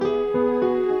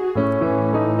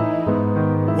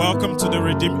Welcome to the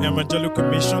Redeemed Evangelical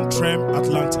Mission, Trem,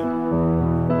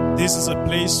 Atlanta. This is a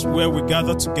place where we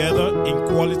gather together in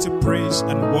quality praise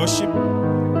and worship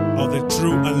of the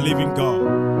true and living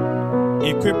God,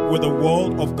 equipped with the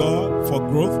Word of God for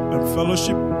growth and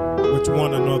fellowship with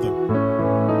one another.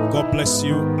 God bless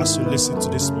you as you listen to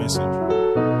this message.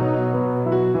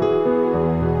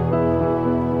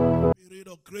 Spirit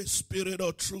of grace, Spirit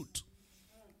of truth.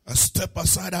 I step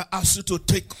aside. I ask you to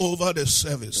take over the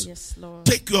service. Yes, Lord.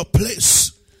 Take your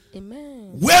place. Amen.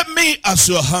 Wear me as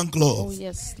your hand glove. Oh,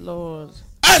 yes, Lord.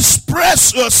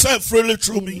 Express yourself freely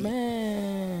through me.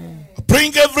 Amen.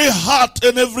 Bring every heart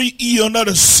and every ear under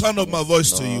the sound of my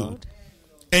voice to you.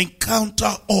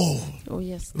 Encounter all. Oh,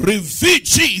 yes, Lord. Reveal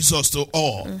Jesus to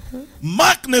all.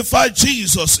 Magnify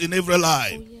Jesus in every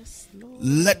life. Oh, yes, Lord.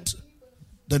 Let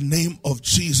the name of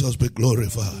Jesus be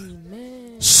glorified. Amen.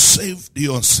 Save the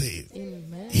unsaved.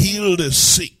 Amen. Heal the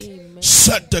sick. Amen.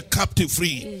 Set the captive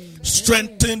free. Amen.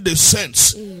 Strengthen the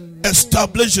saints. Amen.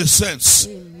 Establish the saints.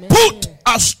 Amen. Put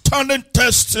outstanding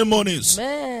testimonies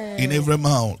Amen. in every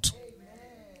mouth.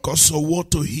 Cause a word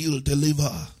to heal,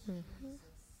 deliver,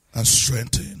 and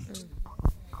strengthen.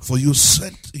 For you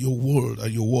sent your word,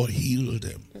 and your word healed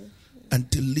them and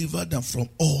delivered them from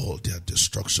all their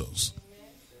destructions.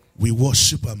 We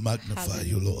worship and magnify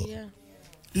you, Lord. Hallelujah.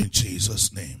 In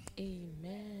Jesus' name.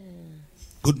 Amen.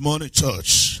 Good morning,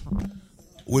 church.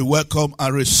 We welcome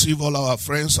and receive all our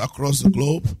friends across the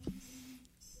globe.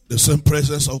 The same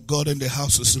presence of God in the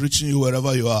house is reaching you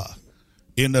wherever you are.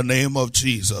 In the name of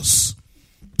Jesus.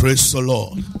 Praise the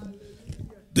Lord.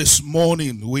 This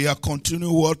morning, we are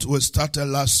continuing what we started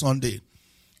last Sunday.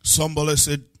 Somebody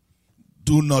said,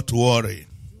 do not worry.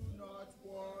 Do not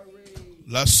worry.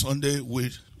 Last Sunday,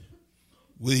 we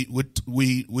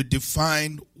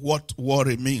defined what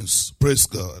worry means. Praise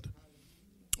God.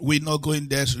 We're not going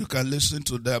there, so you can listen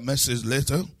to that message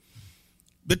later.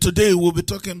 But today we'll be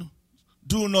talking,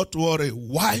 do not worry.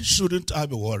 Why shouldn't I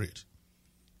be worried?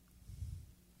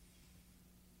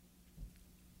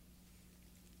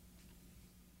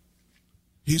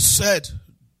 He said,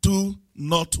 do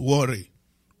not worry.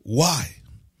 Why?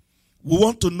 We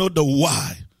want to know the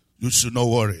why you should not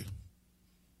worry.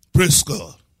 Praise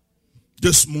God.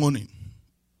 This morning,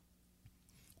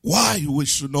 why we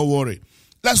should not worry.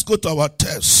 Let's go to our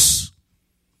text.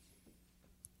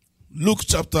 Luke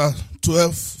chapter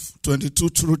 12, 22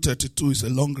 through 32 is a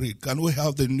long read. Can we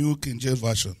have the New King James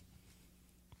Version?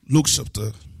 Luke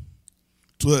chapter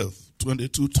 12,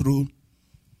 22 through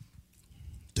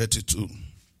 32.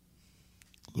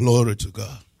 Glory to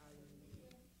God.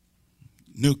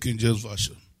 New King James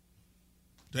Version.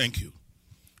 Thank you.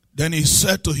 Then he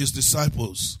said to his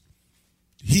disciples,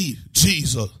 he,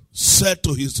 Jesus, said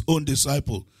to his own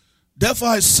disciple, therefore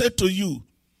I say to you,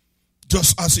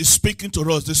 just as he's speaking to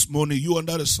us this morning, you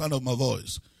under the sound of my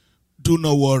voice, do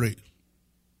not worry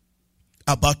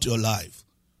about your life,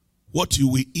 what you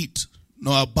will eat,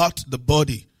 nor about the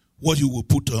body, what you will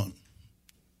put on.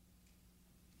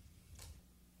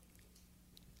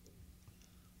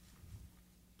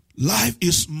 Life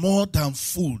is more than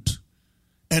food,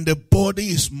 and the body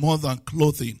is more than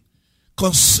clothing.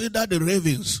 Consider the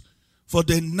ravens, for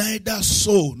they neither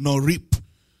sow nor reap,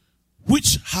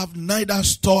 which have neither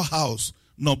storehouse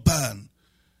nor barn,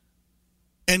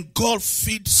 and God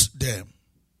feeds them.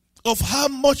 Of how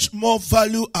much more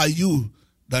value are you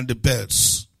than the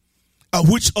birds? And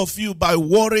which of you by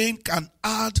worrying can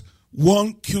add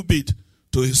 1 cubit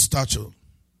to his stature?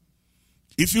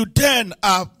 If you then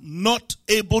are not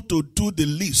able to do the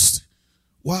least,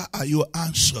 why are you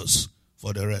anxious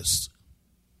for the rest?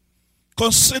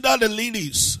 Consider the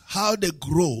lilies, how they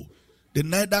grow. They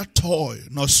neither toil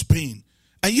nor spin.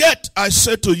 And yet I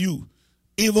say to you,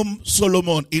 even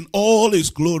Solomon in all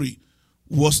his glory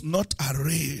was not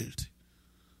arrayed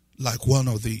like one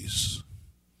of these.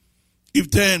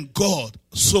 If then God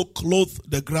so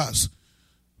clothed the grass,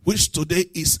 which today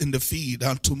is in the field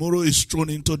and tomorrow is thrown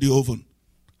into the oven,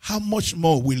 how much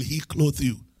more will he clothe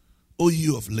you, O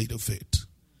you of little faith?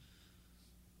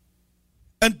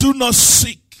 And do not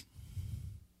seek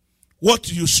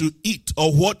what you should eat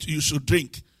or what you should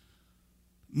drink,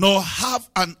 nor have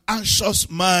an anxious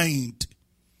mind.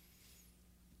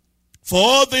 For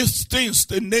all these things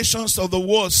the nations of the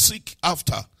world seek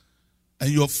after,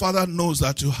 and your Father knows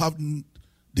that you have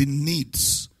the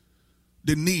needs.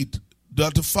 The need.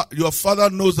 That your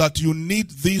Father knows that you need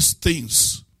these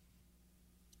things.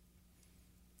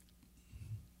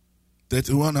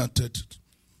 31 and 32.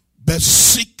 But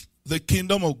seek the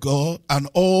kingdom of God, and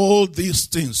all these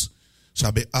things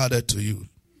shall be added to you.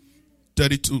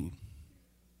 32.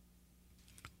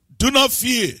 Do not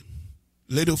fear,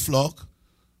 little flock,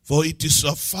 For it is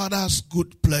your Father's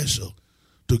good pleasure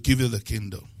to give you the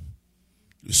kingdom.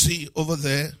 You see over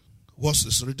there, what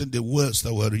is written, the words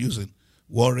that we're using: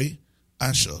 worry,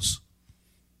 anxious.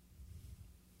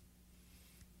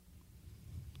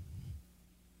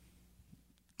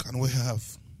 Can we have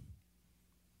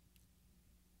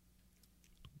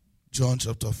John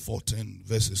chapter 14,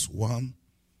 verses 1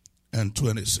 and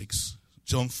 26?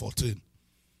 John 14,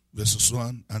 verses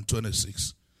 1 and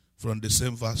 26, from the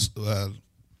same verse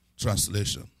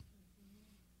translation.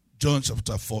 John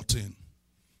chapter 14,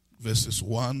 verses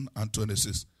 1 and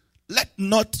 26. Let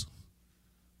not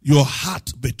your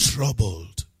heart be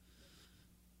troubled.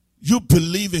 You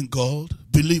believe in God,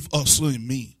 believe also in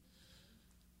me.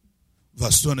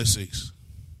 Verse 26.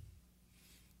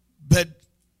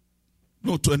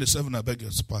 27, I beg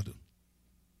your pardon.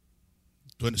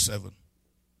 27.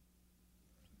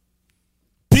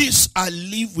 Peace I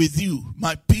leave with you,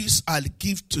 my peace I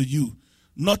give to you.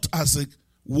 Not as a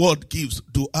world gives,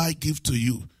 do I give to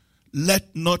you.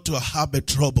 Let not your heart be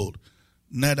troubled,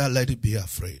 neither let it be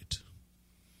afraid.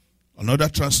 Another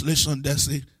translation there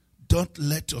say, don't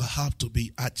let your heart to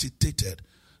be agitated,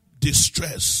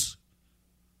 distressed,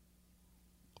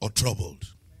 or troubled.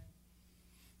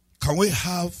 Can we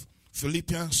have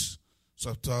Philippians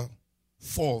chapter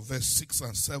 4, verse 6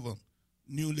 and 7,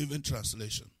 New Living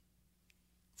Translation?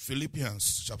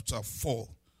 Philippians chapter 4,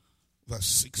 verse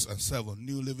 6 and 7,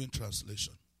 New Living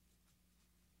Translation.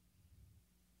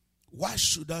 Why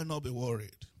should I not be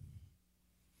worried?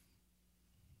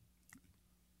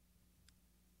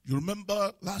 You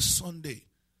remember last Sunday,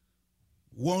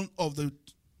 one of the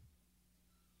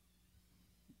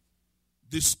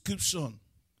description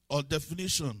or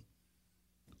definition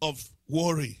of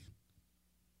worry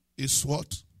is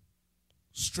what?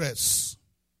 Stress,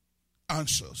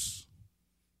 anxious,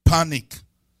 panic.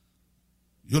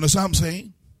 You understand what I'm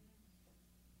saying?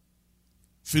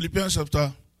 Philippians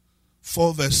chapter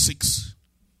 4, verse 6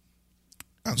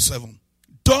 and 7.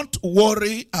 Don't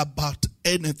worry about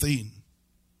anything.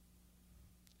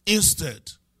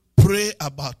 Instead, pray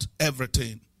about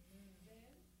everything.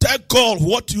 Tell God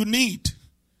what you need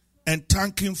and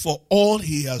thank Him for all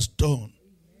He has done.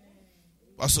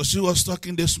 Pastor She was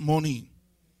talking this morning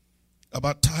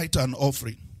about tithe and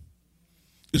offering.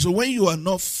 So when you are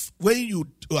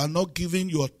not giving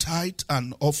your tithe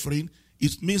and offering,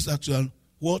 it means that you are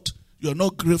what? You are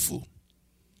not grateful.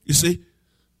 You see,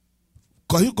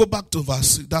 can you go back to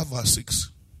verse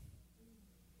 6?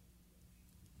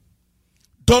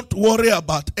 Don't worry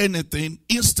about anything.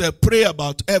 Instead, pray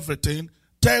about everything.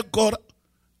 Tell God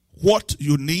what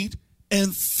you need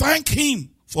and thank Him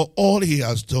for all He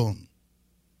has done.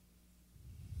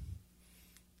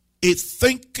 A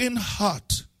thinking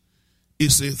heart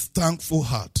is a thankful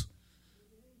heart.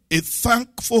 A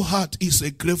thankful heart is a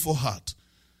grateful heart.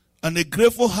 And a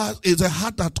grateful heart is a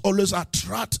heart that always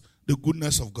attracts the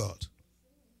goodness of God.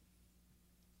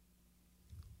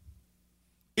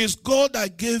 It's God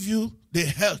that gave you the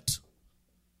health,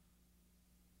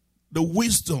 the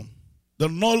wisdom, the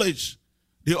knowledge,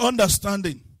 the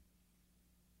understanding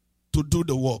to do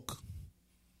the work.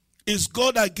 It's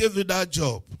God that gave you that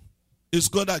job. It's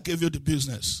God that gave you the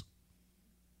business.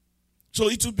 So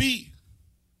it will be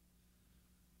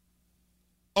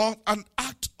an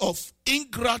act of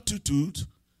ingratitude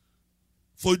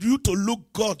for you to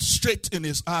look God straight in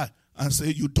His eye and say,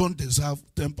 you don't deserve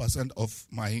 10% of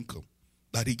my income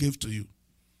that He gave to you.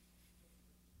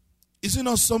 Is it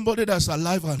not somebody that's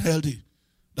alive and healthy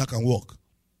that can walk?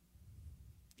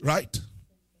 Right?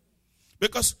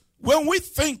 Because when we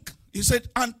think, He said,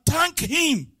 and thank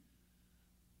Him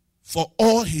for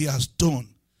all He has done.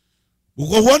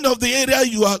 Because one of the areas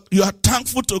you are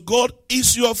thankful to God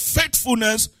is your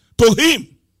faithfulness to Him.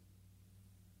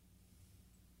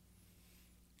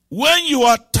 When you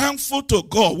are thankful to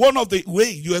God, one of the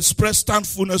ways you express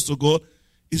thankfulness to God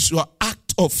is your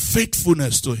act of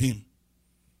faithfulness to Him.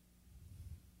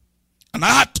 An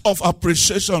act of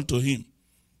appreciation to Him.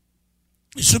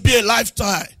 It should be a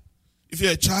lifestyle if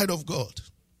you're a child of God.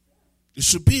 It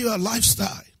should be your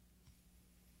lifestyle.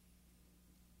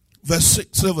 Verse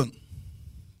 7.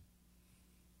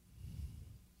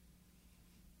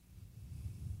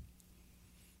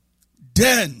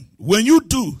 Then, when you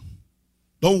do,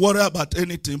 don't worry about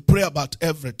anything, pray about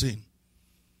everything.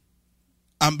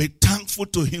 And be thankful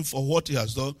to Him for what He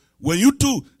has done. When you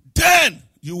do, then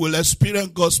you will experience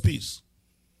God's peace.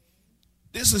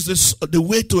 This is the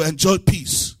way to enjoy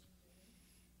peace,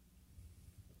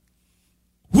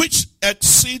 which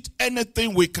exceeds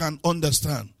anything we can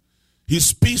understand.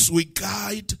 His peace will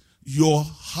guide your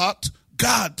heart,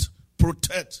 guard,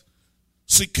 protect,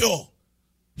 secure.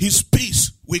 His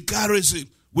peace will garrison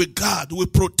we guard, we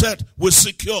protect, we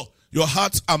secure your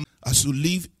heart as you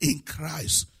live in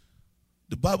Christ.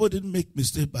 The Bible didn't make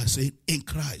mistake by saying in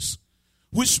Christ,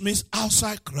 which means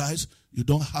outside Christ, you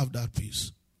don't have that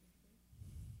peace.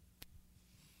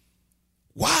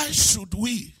 Why should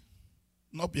we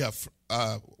not be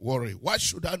worried? Why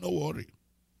should I not worry?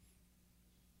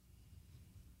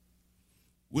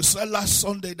 We said last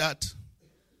Sunday that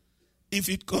if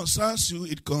it concerns you,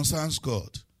 it concerns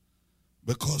God.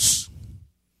 Because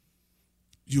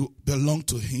you belong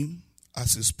to him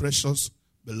as his precious,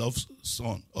 beloved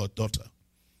son or daughter.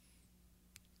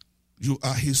 You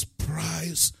are his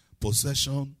prized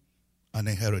possession and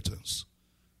inheritance.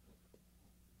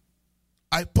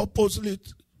 I purposely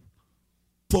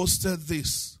posted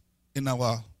this in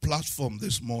our platform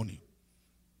this morning.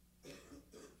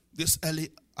 This early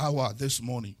hour this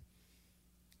morning.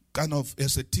 Kind of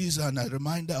as a teaser and a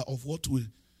reminder of what we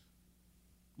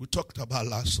talked about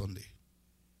last Sunday.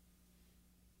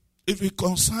 If it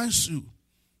concerns you,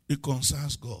 it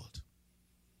concerns God.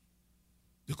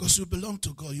 Because you belong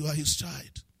to God. You are his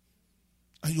child.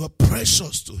 And you are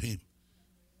precious to him.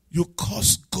 You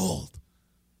cost God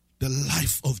the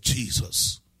life of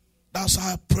Jesus. That's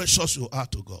how precious you are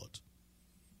to God.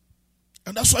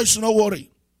 And that's why you should not worry.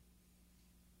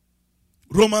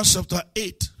 Romans chapter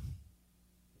 8,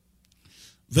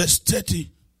 verse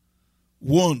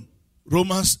 31.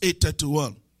 Romans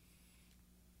 8:31.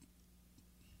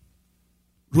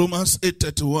 Romans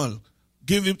 8:31.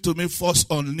 Give him to me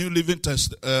first on New Living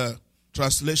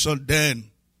Translation,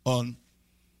 then on.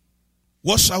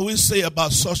 What shall we say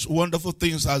about such wonderful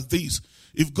things as these?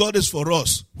 If God is for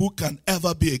us, who can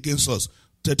ever be against us?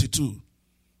 32.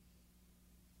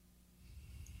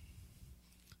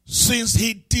 Since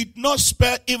he did not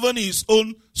spare even his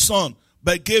own son,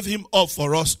 but gave him up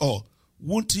for us all,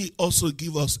 won't he also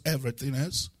give us everything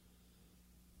else?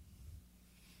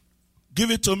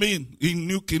 Give it to me in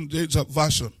New King James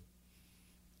Version.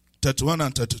 31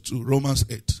 and 32, Romans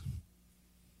 8.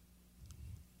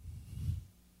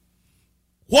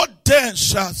 What then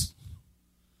shall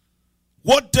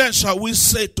we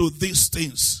say to these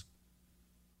things?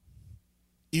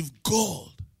 If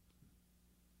God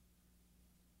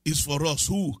is for us,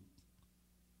 who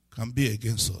can be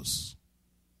against us?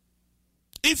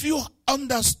 If you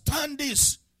understand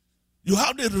this, you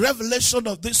have the revelation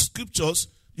of these scriptures,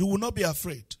 you will not be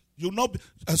afraid. You will not be,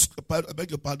 I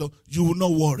beg your pardon, you will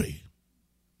not worry.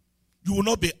 You will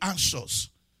not be anxious.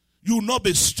 You will not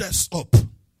be stressed up.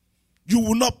 You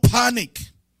will not panic.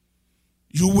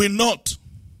 You will not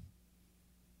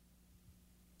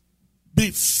be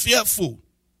fearful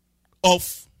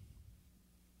of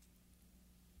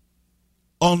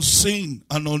unseen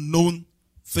and unknown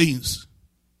things.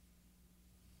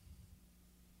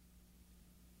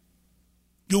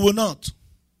 You will not.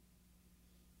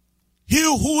 He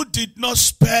who did not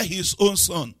spare his own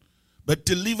son, but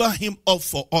deliver him up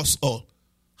for us all,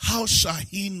 how shall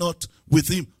he not with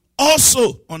him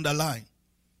also, underline,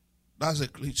 that's a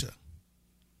creature,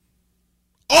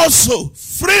 also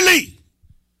freely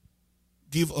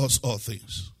give us all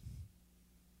things?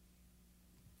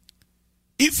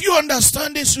 If you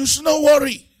understand this, you should not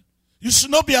worry. You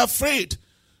should not be afraid.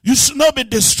 You should not be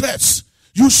distressed.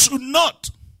 You should not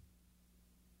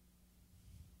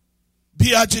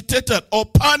be agitated or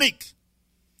panic.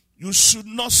 You should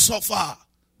not suffer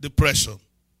depression.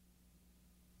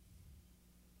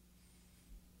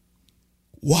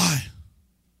 Why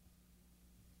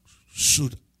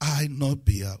should I not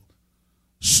be out?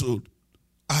 Should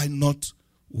I not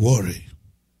worry?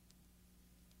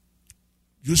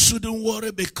 You shouldn't worry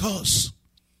because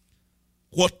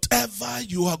whatever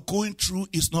you are going through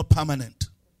is not permanent.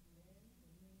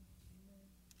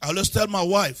 I always tell my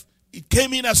wife, it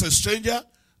came in as a stranger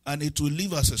and it will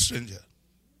leave as a stranger.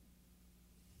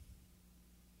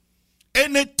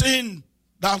 Anything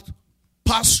that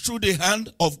passed through the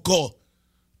hand of God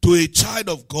to a child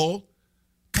of God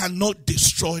cannot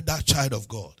destroy that child of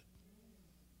God.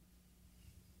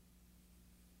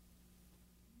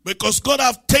 Because God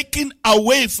have taken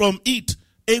away from it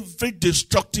every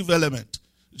destructive element.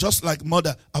 Just like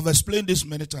mother. I've explained this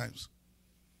many times.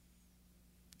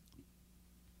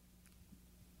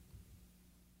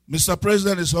 Mr.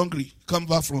 President is hungry. Come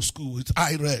back from school with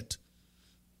eye red.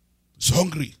 He's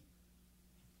hungry.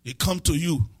 He come to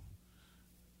you.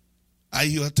 And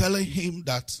you are telling him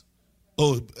that,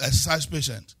 oh, exercise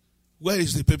patient. Where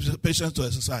is the patient to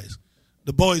exercise?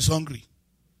 The boy is hungry.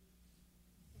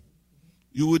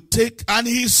 You would take, and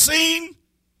he's saying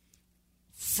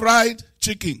fried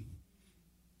chicken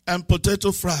and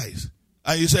potato fries.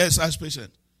 And you say exercise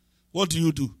patient. What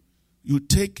do? You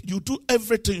do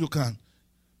everything you can.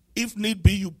 if need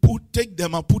be, you take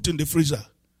them and put in the freezer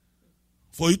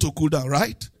for you to cool down,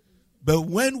 right? But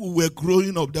when we were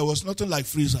growing up, there was nothing like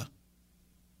freezer.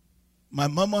 My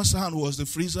mama's hand was the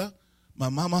freezer. My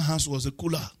mama's hand was the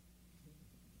cooler.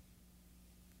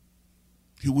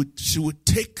 She would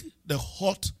take the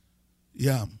hot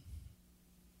yam,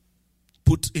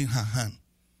 put in her hand,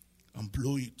 and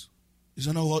blow it. Is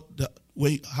that not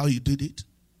how you did it?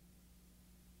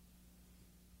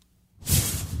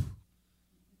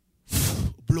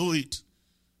 Blow it.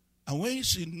 And when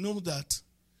she knew that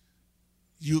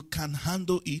you can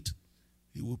handle it,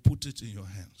 he will put it in your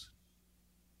hands.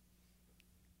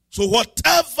 So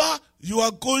whatever you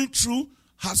are going through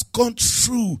has gone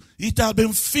through. It has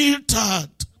been filtered.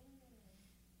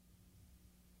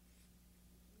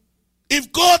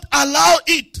 If God allow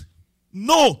it,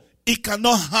 no, it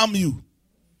cannot harm you.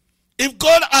 If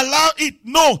God allow it,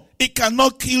 no, it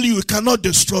cannot kill you. It cannot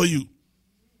destroy you.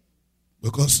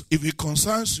 Because if it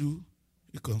concerns you,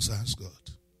 it concerns God.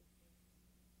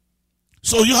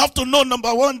 So you have to know,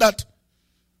 number one, that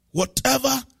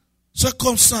whatever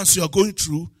circumstance you are going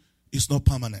through is not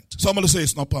permanent. Somebody say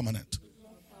it's not permanent.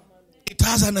 It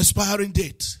has an expiring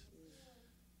date.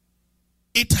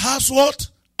 It has what?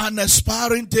 An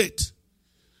expiring date.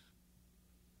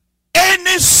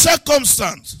 Any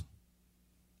circumstance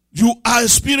you are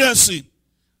experiencing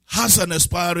has an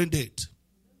expiring date.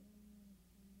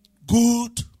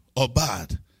 Good or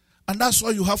bad. And that's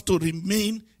why you have to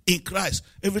remain in Christ.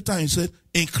 Every time you say,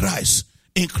 in Christ,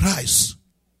 in Christ.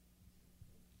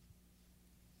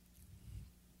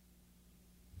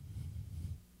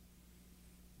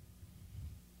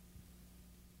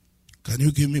 Can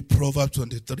you give me Proverbs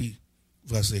 23,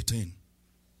 verse 18?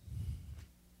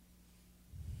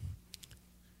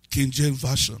 King James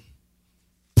Version.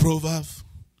 Proverbs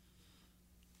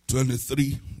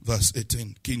 23, verse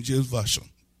 18. King James Version.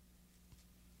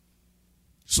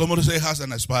 Somebody say it has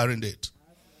an expiring date.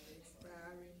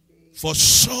 For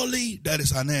surely there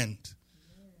is an end.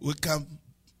 We can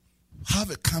have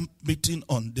a camp meeting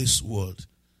on this world.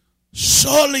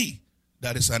 Surely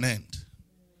there is an end.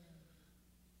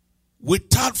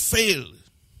 Without fail.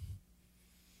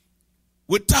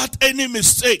 Without any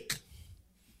mistake.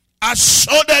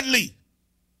 Assuredly.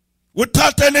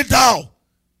 Without any doubt.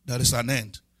 There is an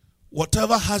end.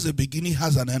 Whatever has a beginning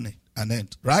has an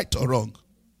end. Right or wrong?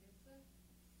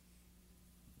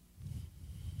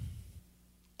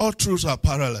 All truths are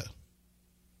parallel.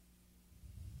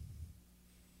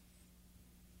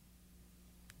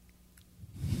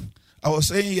 I was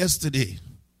saying yesterday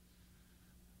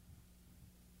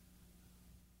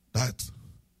that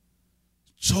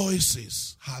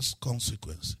choices has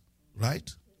consequences, right?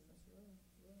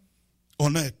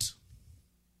 On earth.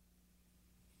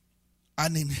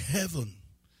 And in heaven,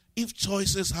 if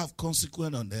choices have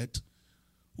consequence on earth,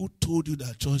 who told you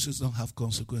that choices don't have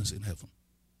consequence in heaven?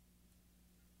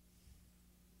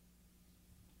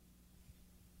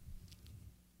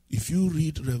 If you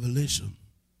read Revelation,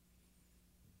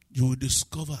 you will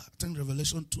discover, I think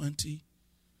Revelation 20,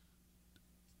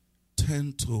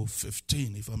 10 to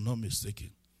 15, if I'm not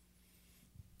mistaken.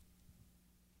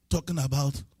 Talking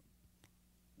about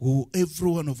every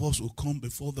one of us will come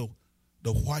before the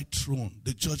white throne,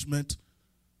 the judgment,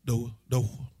 the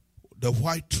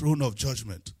white throne of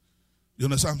judgment. You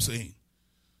understand what I'm saying?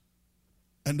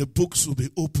 And the books will be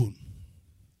open.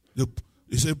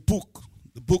 It's a book,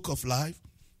 the book of life.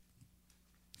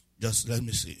 Just let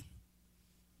me see.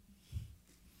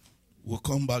 We'll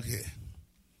come back here.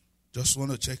 Just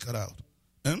want to check it out.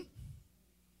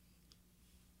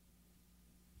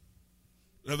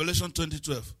 Revelation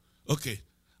 20:12. Okay.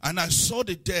 And I saw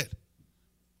the dead.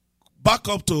 Back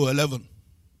up to 11.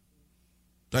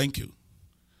 Thank you.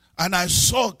 And I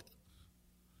saw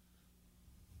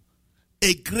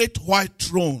a great white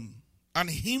throne, and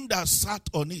him that sat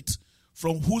on it,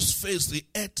 from whose face the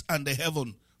earth and the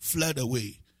heaven fled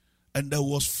away, and there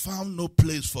was found no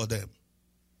place for them.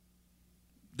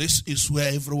 This is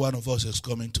where every one of us is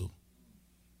coming to.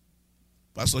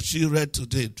 Pastor Chi read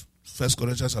today 1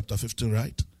 Corinthians chapter 15,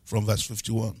 right? From verse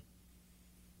 51.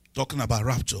 Talking about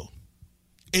rapture.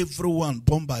 Everyone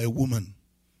born by a woman,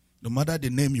 no matter the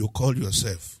name you call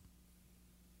yourself,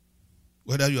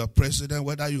 whether you are president,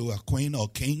 whether you are queen or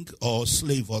king or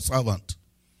slave or servant,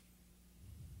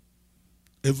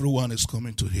 everyone is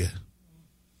coming to hear.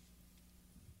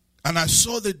 And I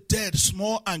saw the dead,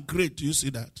 small and great. Do you see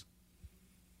that?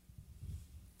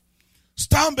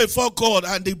 Stand before God,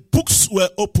 and the books were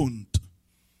opened.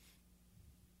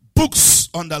 Books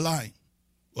on the line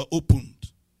were opened.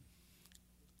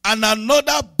 And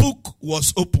another book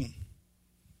was opened.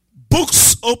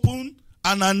 Books opened,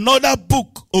 and another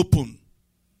book opened.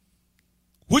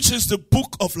 which is the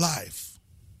book of life.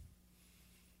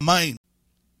 Mine.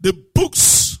 The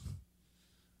books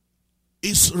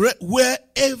is where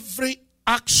every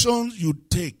action you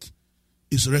take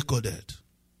is recorded.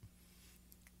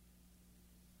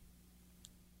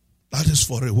 That is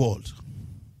for reward.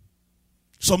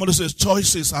 Somebody says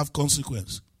choices have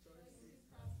consequence.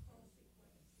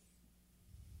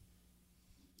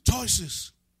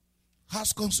 Choices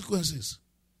has consequences.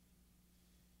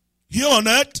 Here on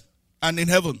earth and in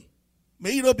heaven.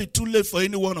 May it not be too late for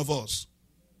any one of us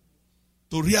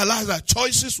to realize that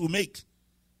choices we make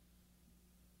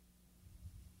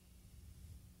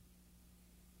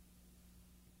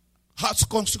has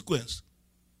consequence.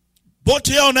 Both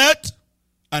here on earth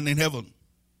and in heaven.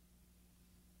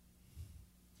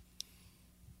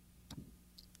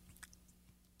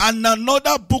 And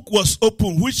another book was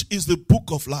opened, which is the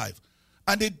book of life.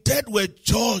 And the dead were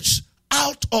judged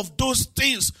out of those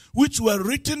things which were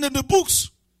written in the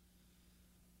books,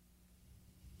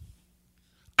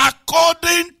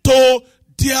 according to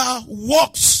their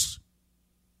works.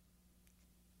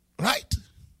 Right?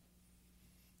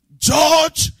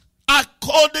 Judge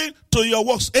according to your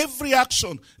works. Every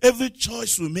action, every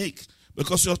choice we make,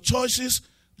 because your choices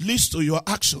leads to your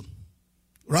action.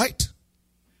 Right?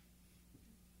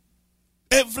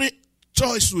 Every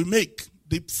choice we make,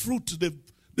 the fruit of it,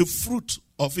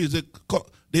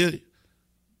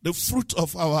 the fruit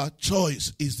of our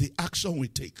choice is the action we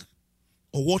take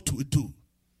or what we do.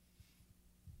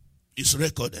 Is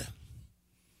recorded.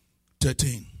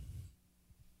 13.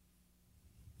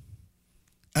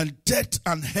 And death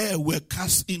and hell were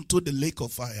cast into the lake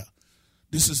of fire.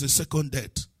 This is the second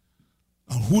death.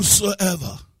 And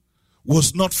whosoever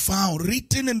was not found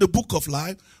written in the book of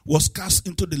life was cast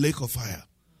into the lake of fire.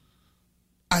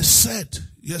 I said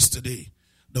yesterday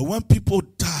that when people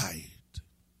died,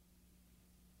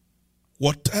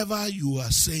 whatever you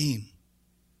are saying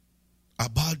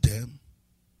about them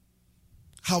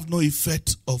have no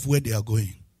effect of where they are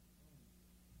going.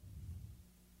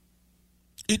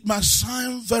 It must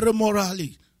sound very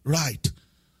morally right.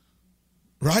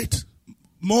 Right?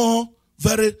 More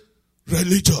very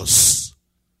religious.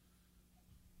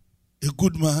 A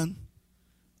good man,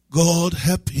 God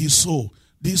help his soul,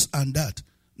 this and that.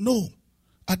 No,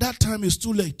 at that time it's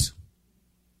too late.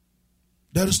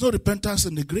 There is no repentance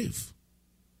in the grave.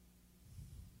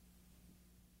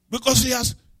 Because he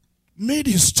has made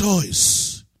his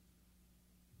choice.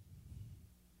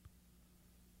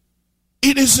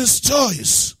 It is his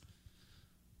choice.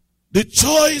 The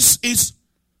choice is,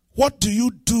 what do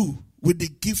you do with the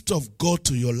gift of God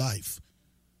to your life?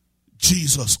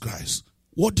 Jesus Christ.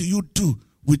 What do you do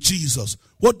with Jesus?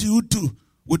 What do you do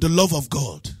with the love of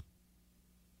God?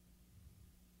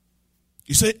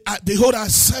 He said, behold, I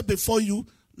set before you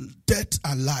death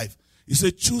and life. He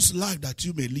said, choose life that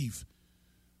you may live.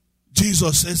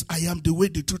 Jesus says, I am the way,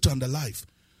 the truth, and the life.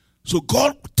 So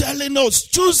God telling us,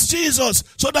 choose Jesus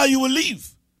so that you will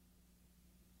live.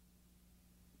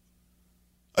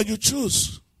 And you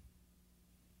choose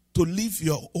to live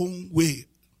your own way,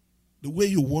 the way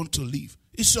you want to live.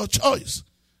 It's your choice.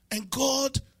 And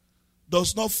God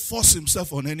does not force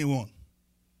himself on anyone.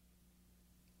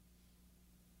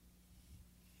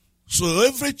 So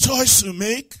every choice you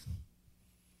make,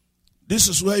 this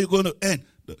is where you're going to end.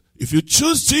 If you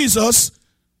choose Jesus,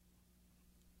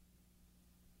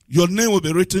 your name will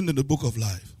be written in the book of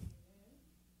life.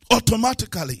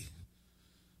 Automatically.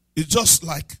 It's just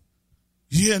like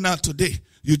here now today.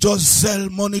 You just sell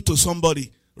money to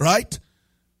somebody, right?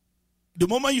 The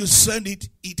moment you send it,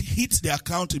 it hits the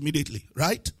account immediately,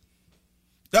 right?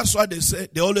 That's why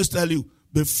they always tell you,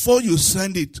 before you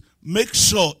send it, make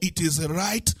sure it is the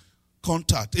right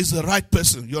contact, it's the right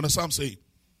person. You understand what I'm saying?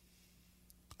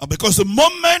 And because the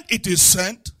moment it is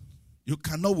sent, you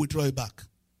cannot withdraw it back.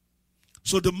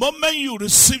 So the moment you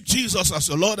receive Jesus as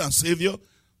your Lord and Savior,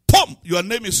 boom, your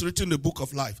name is written in the book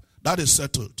of life. That is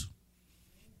settled.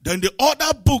 Then the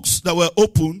other books that were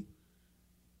open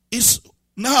is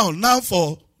now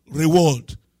for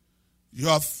reward. You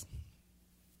have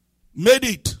made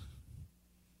it.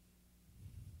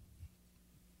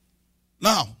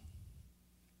 Now,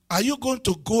 are you going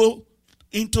to go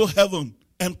into heaven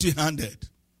empty-handed?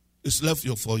 It's left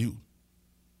here for you.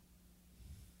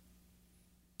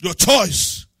 Your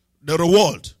choice, the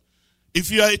reward. If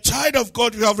you are a child of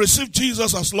God, you have received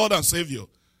Jesus as Lord and Savior.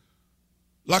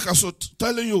 Like I was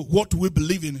telling you what we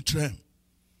believe in Trem.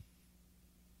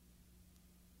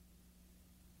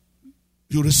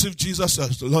 You receive Jesus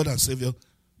as the Lord and Savior.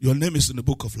 Your name is in the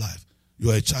book of life.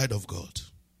 You are a child of God.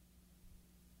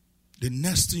 The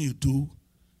next thing you do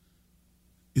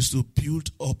is to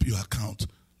build up your account.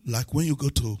 Like when you go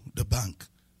to the bank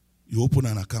You open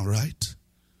an account, right?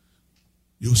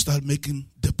 You start making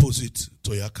deposit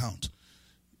to your account.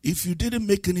 If you didn't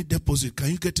make any deposit, can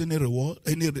you get any reward,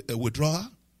 any withdrawal?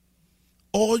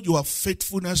 All your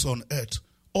faithfulness on earth,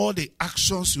 all the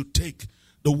actions you take,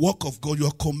 the work of God,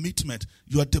 your commitment,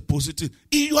 you are depositing.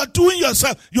 You are doing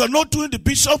yourself. You are not doing the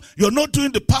bishop. You are not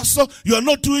doing the pastor. You are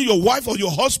not doing your wife or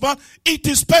your husband. It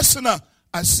is personal.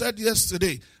 I said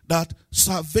yesterday that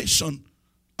salvation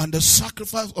and the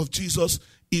sacrifice of Jesus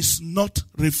is not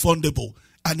refundable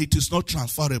and it is not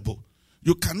transferable.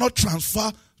 You cannot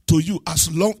transfer to you as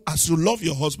long as you love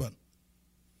your husband.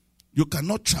 You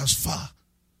cannot transfer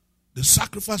the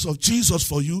sacrifice of Jesus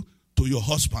for you to your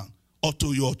husband or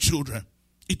to your children.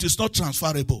 It is not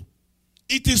transferable.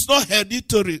 It is not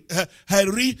hereditary.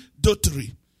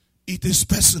 It is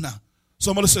personal.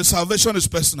 Somebody say salvation is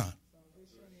personal.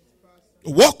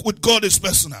 Walk with God is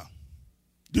personal.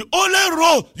 The only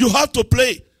role you have to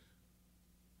play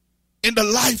in the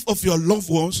life of your loved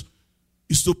ones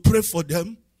is to pray for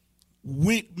them,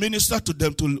 minister to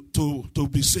them to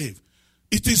be saved.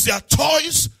 It is their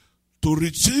choice to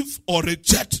receive or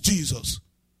reject Jesus.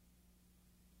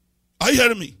 Are you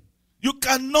hearing me? You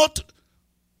cannot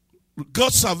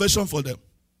get salvation for them.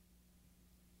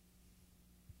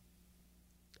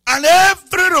 And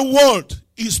every reward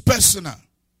is personal.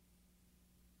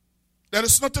 There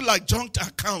is nothing like joint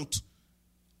account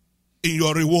in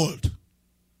your reward.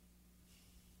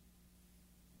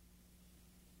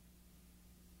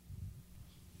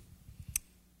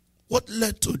 What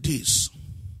led to this?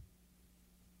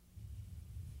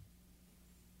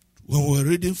 When we were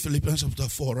reading Philippians chapter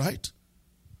 4, right?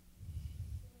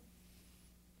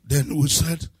 Then we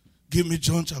said, give me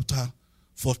John chapter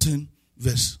 14,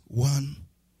 verse 1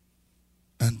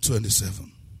 and 27.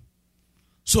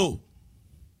 So,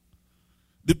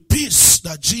 the peace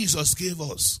that Jesus gave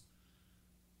us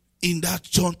in that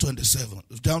John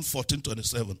 14,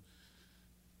 27,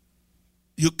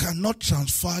 you cannot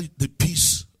transfer the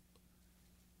peace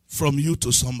from you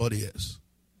to somebody else.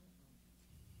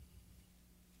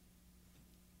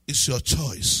 It's your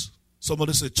choice.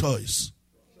 Somebody say choice.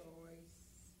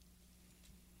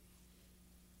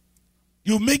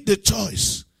 You make the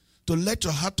choice to let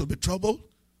your heart to be troubled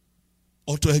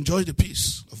or to enjoy the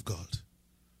peace of God.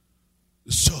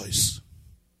 It's choice.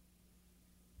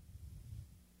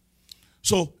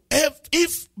 So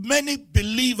if many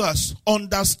believers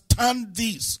understand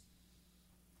this,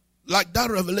 like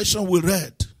that revelation we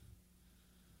read,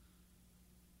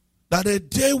 that a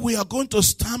day we are going to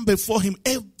stand before him,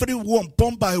 everyone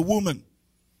born by a woman,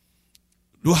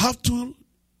 you have two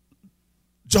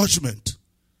judgments.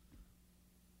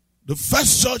 The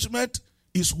first judgment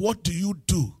is, what do you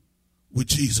do with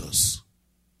Jesus?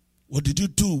 What did you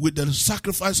do with the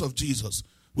sacrifice of Jesus,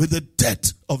 with the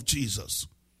death of Jesus?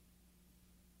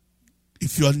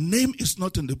 If your name is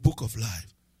not in the book of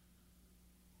life,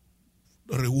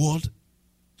 the reward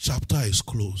chapter is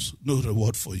closed. No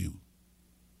reward for you.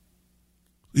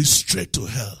 It's straight to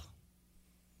hell.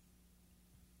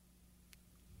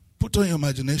 Put on your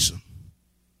imagination.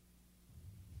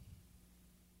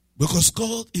 Because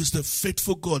God is the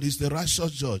faithful God. He's the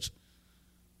righteous judge.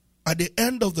 At the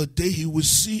end of the day, he will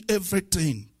see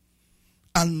everything.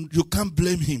 And you can't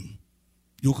blame him.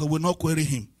 You will not query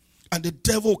him. And the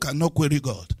devil cannot query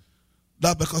God.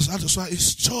 Because that is why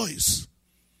it's choice.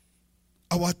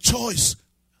 Our choice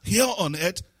here on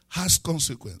earth has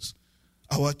consequence.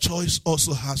 Our choice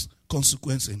also has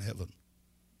consequence in heaven.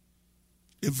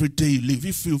 Every day you live,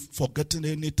 if you've forgotten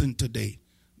anything today,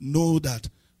 know that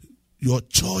your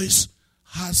choice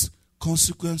has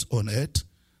consequence on earth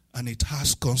and it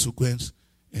has consequence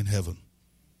in heaven.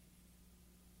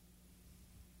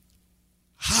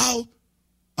 How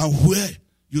and where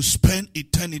you spend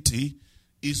eternity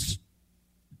is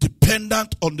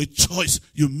dependent on the choice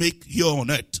you make here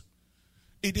on earth.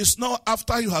 It is not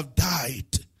after you have died.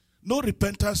 No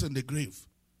repentance in the grave.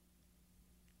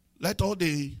 Let all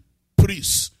the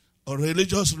priests or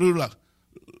religious ruler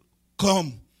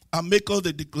come and make all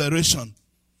the declaration.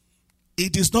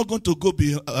 It is not going to go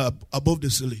above the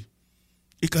ceiling.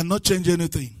 It cannot change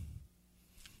anything.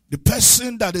 The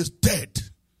person that is dead,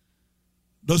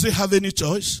 does he have any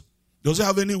choice? Does he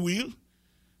have any will?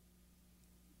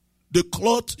 The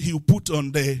cloth he put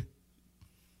on him,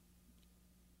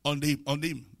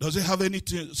 does he have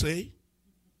anything to say?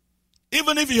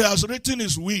 Even if he has written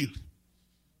his will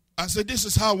and said, this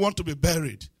is how I want to be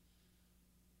buried.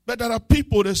 But there are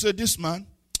people that say, this man,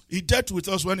 he dealt with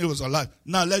us when he was alive.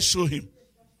 Now let's show him.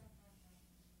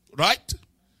 Right?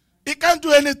 He can't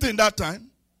do anything that time.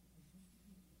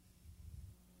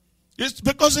 It's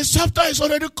because the chapter is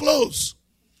already closed.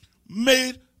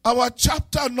 May our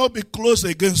chapter not be closed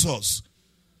against us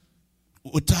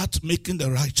without making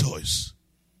the right choice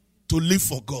to live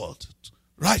for God.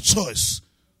 Right choice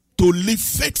to live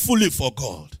faithfully for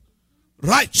God.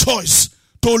 Right choice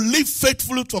to live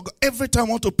faithfully for God. Every time I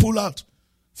want to pull out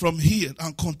from here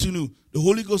and continue, the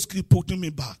Holy Ghost keep putting me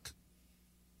back.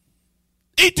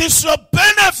 It is your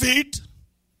benefit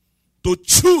to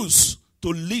choose to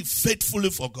live faithfully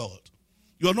for God.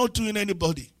 You are not doing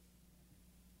anybody.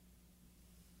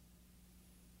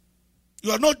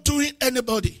 You are not doing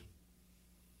anybody.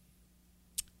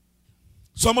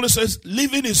 Somebody says,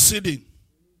 living is sitting.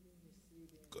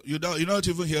 You're not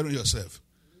even hearing yourself.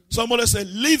 Somebody said,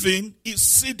 living is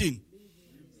sitting.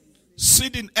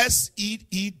 Sitting,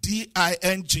 S-E-E-D-I-N-G.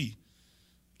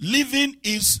 Living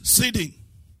is sitting.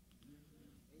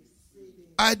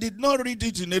 I did not read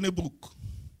it in any book.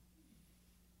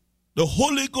 The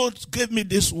Holy Ghost gave me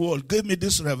this word, gave me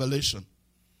this revelation.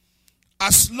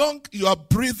 As long you are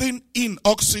breathing in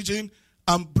oxygen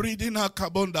and breathing out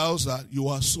carbon dioxide, you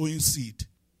are sowing seed.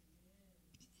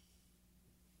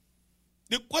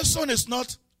 The question is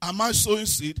not, am I sowing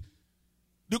seed?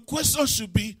 The question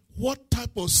should be, what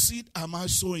type of seed am I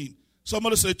sowing?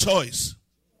 Somebody say choice.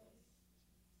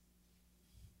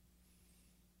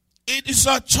 It is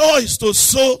a choice to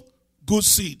sow good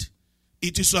seed.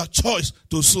 It is a choice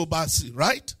to sow bad seed,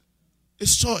 right?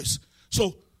 It's choice.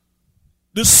 So,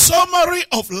 the summary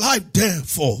of life,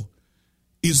 therefore,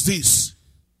 is this.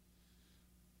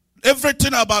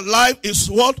 Everything about life is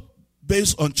what?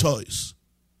 Based on choice.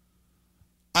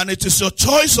 And it is your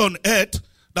choice on earth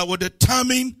that will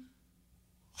determine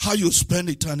how you spend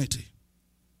eternity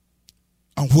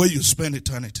and where you spend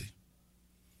eternity.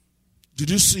 Did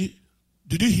you see?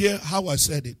 Did you hear how I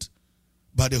said it?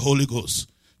 By the Holy Ghost.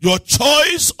 Your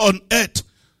choice on earth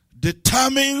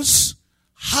determines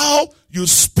how you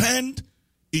spend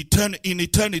in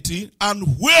eternity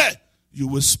and where you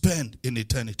will spend in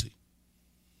eternity.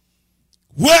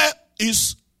 Where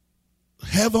is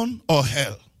heaven or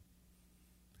hell?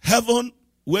 Heaven,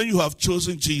 when you have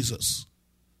chosen Jesus.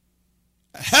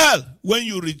 Hell, when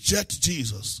you reject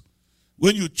Jesus.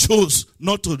 When you chose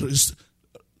not to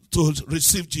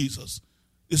receive Jesus.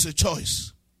 It's a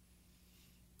choice.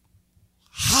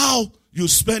 How you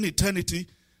spend eternity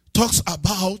talks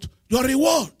about your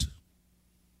reward.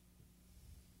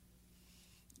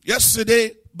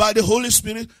 Yesterday, by the Holy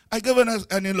Spirit, I gave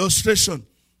an illustration.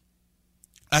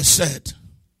 I said,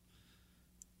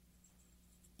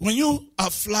 when you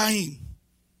are flying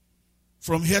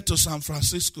from here to San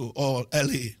Francisco or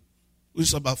LA, which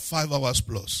is about 5 hours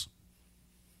plus,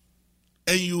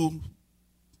 and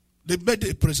they made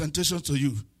a presentation to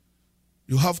you.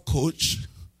 You have coach,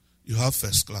 you have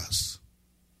first class.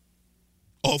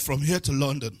 Or from here to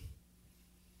London,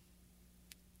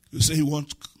 you say you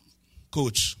want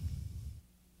coach.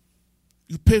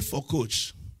 You paid for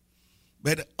coach.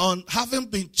 But on having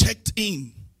been checked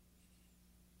in,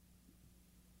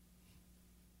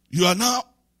 you are now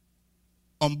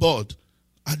on board.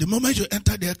 At the moment you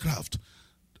enter the aircraft,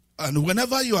 and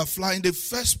whenever you are flying, the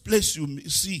first place you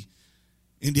see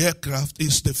in the aircraft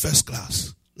is the first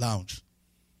class lounge.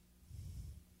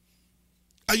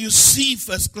 And you see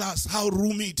first class, how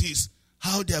roomy it is,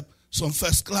 how there some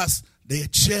first class, the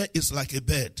chair is like a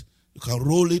bed. You can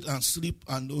roll it and sleep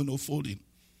and fold it.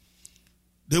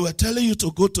 They were telling you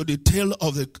to go to the tail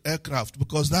of the aircraft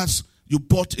because that's, you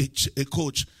bought a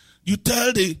coach. You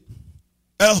tell the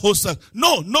air hostess,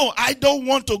 no, I don't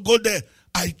want to go there.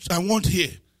 I want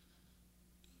here.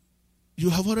 You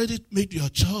have already made your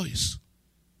choice.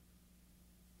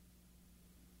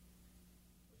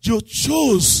 You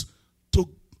chose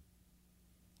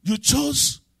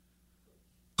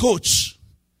coach,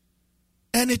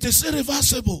 and it is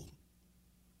irreversible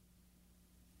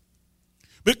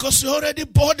because you already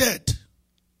boarded.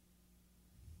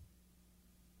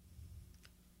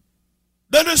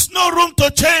 There is no room to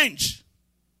change.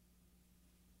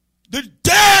 The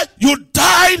day you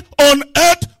died on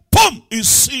earth, boom, is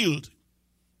sealed.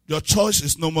 Your choice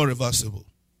is no more reversible.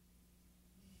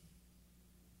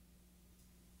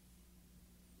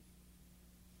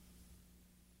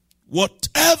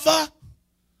 Whatever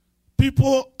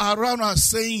people around are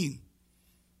saying,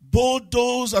 both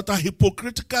those that are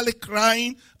hypocritically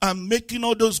crying and making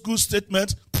all those good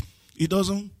statements, he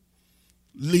doesn't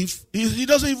leave. He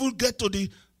doesn't even get to the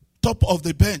top of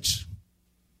the bench.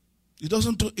 It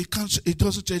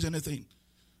doesn't change anything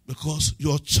because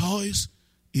your choice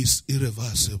is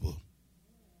irreversible.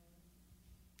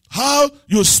 How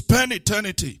you spend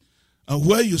eternity and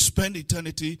where you spend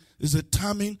eternity is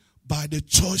determined by the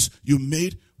choice you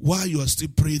made while you are still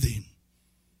breathing.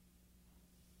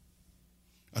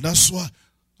 And that's why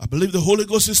I believe the Holy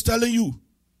Ghost is telling you,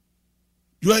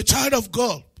 you are a child of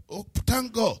God. Oh,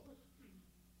 thank God.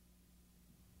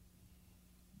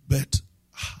 But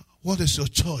what is your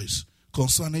choice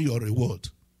concerning your reward?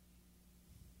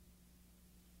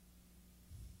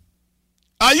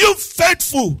 Are you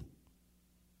faithful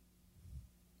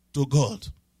to God?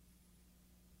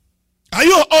 Are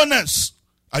you honest?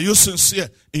 Are you sincere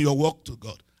in your walk to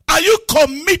God? Are you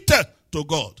committed to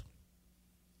God?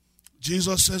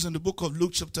 Jesus says in the book of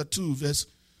Luke chapter 2 verse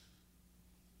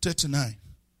 39,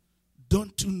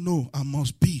 don't you know I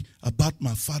must be about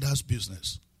my Father's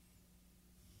business?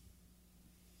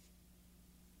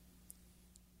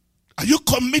 Are you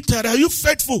committed? Are you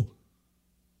faithful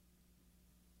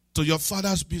to your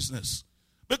Father's business?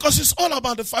 Because it's all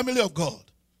about the family of God.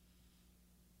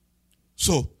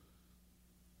 So,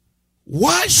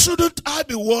 why shouldn't I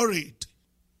be worried?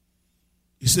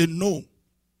 He said, no,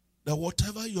 that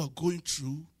whatever you are going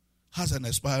through has an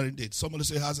expiring date. Somebody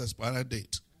say has an expiring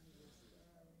date.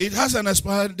 It has an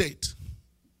expiring date.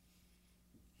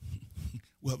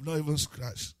 We have not even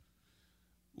scratched.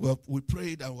 We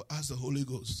prayed and we asked the Holy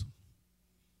Ghost.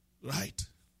 Right?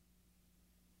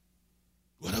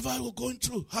 Whatever you're going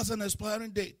through has an expiring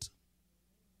date.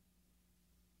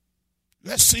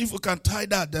 Let's see if we can tie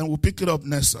that, then we'll pick it up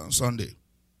next on Sunday.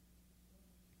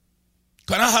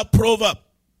 Can I have Proverbs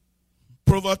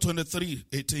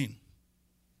 23:18?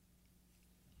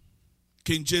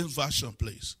 King James Version,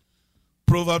 please.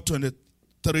 Proverbs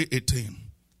 23:18.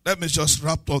 Let me just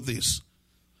wrap up this.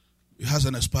 It has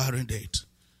an expiring date.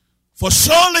 For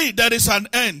surely there is an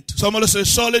end. Somebody say,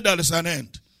 surely there is an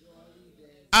end.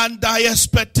 And thy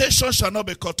expectation shall not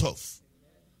be cut off.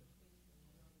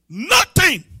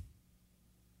 Nothing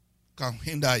can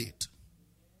hinder it.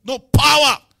 No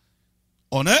power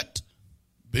on earth,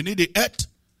 beneath the earth,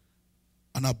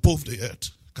 and above the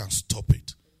earth can stop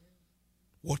it.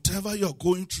 Whatever you're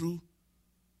going through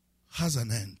has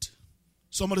an end.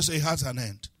 Somebody say it has an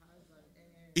end.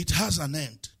 It has an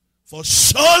end. For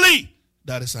surely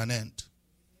there is an end.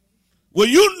 When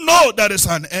you know there is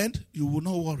an end, you will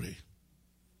not worry.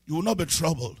 You will not be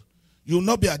troubled. You will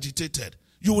not be agitated.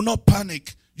 You will not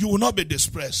panic. You will not be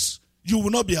distressed. You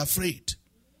will not be afraid.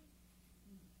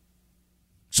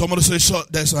 Somebody say, sure,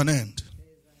 there's an end.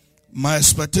 My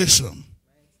expectation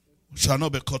shall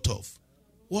not be cut off.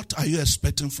 What are you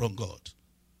expecting from God?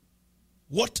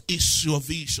 What is your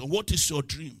vision? What is your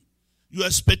dream? Your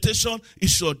expectation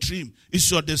is your dream, is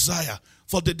your desire.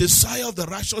 For the desire of the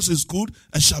righteous is good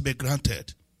and shall be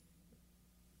granted.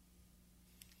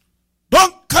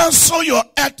 Don't cancel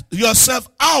yourself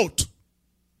out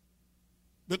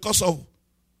because of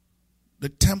the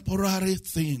temporary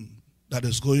thing that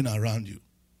is going around you.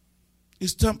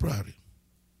 It's temporary.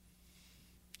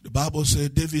 The Bible says,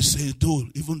 David said,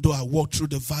 even though I walk through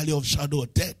the valley of shadow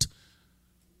of death,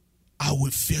 I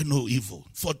will fear no evil.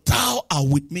 For thou art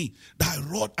with me. Thy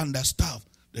rod and thy staff,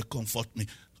 they comfort me.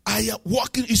 I am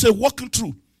walking, he said, walking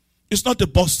through. It's not a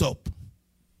bus stop.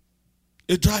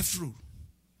 A drive-through.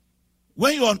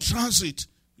 When you're on transit,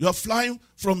 you're flying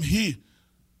from here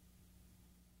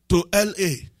to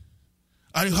LA,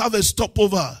 and you have a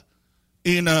stopover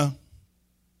in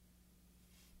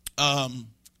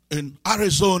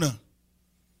Arizona.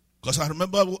 Because I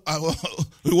remember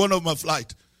with one of my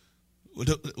flights,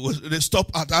 they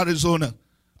stop at Arizona.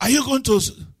 Are you going to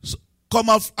come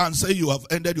up and say you have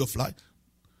ended your flight?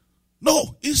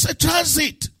 No, it's a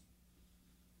transit.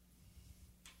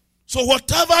 So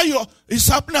whatever is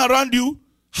happening around you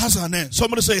has an end.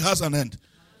 Somebody say it has an end.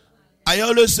 I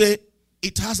always say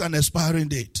it has an expiring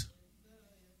date.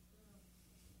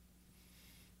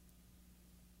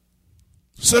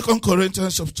 2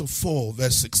 Corinthians chapter 4,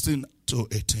 verse 16 to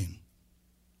 18.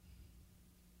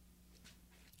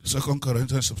 2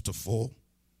 Corinthians chapter 4.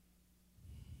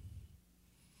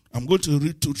 I'm going to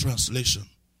read two translations.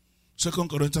 2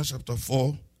 Corinthians chapter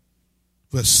 4,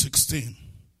 verse 16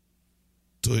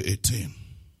 to 18.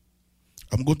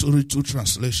 I'm going to read two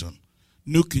translations.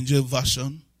 New King James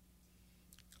Version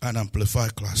and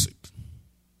Amplified Classic.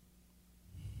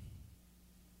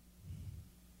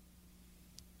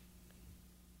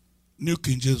 New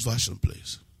King James Version,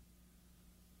 please.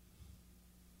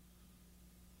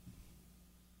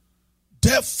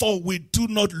 Therefore, we do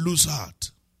not lose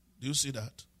heart. Do you see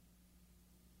that?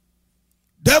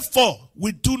 Therefore,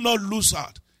 we do not lose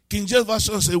heart. King James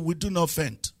Version says we do not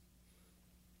faint.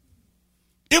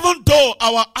 Even though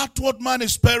our outward man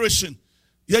is perishing,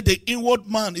 yet the inward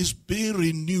man is being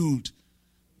renewed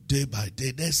day by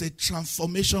day. There's a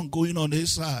transformation going on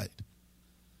inside.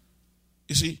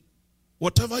 You see,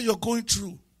 whatever you're going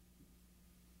through,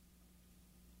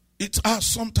 it acts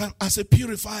sometimes as a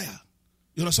purifier.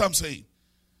 You know what I'm saying?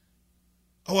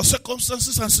 Our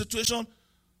circumstances and situation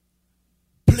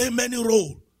play many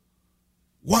roles.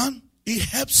 One, it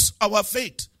helps our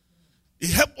faith.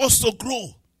 It helps us to grow.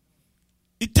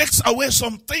 It takes away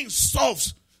some things,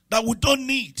 stuffs that we don't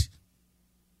need.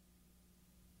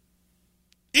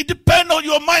 It depends on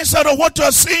your mindset of what you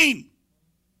are seeing.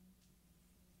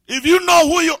 If you know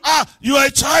who you are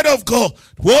a child of God.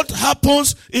 What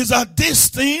happens is that this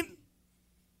thing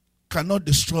cannot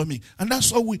destroy me. And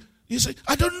that's what you say,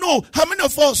 I don't know how many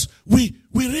of us, we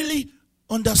really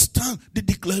understand the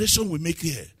declaration we make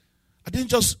here. I didn't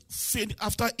just faint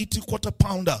after eating quarter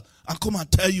pounder and come and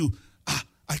tell you,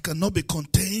 I cannot be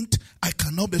contained, I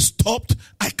cannot be stopped,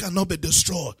 I cannot be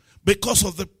destroyed. Because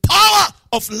of the power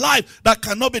of life that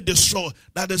cannot be destroyed,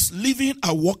 that is living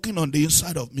and working on the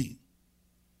inside of me.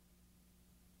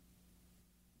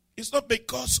 It's not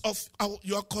because of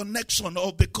your connection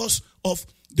or because of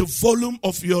the volume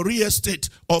of your real estate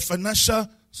or financial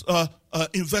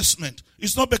investment.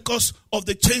 It's not because of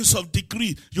the change of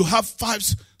degree. You have 5,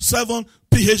 7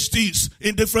 PhDs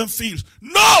in different fields.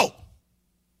 No!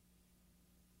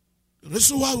 The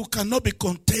reason why we cannot be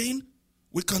contained,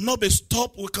 we cannot be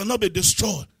stopped, we cannot be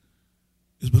destroyed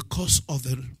is because of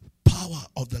the power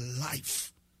of the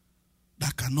life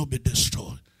that cannot be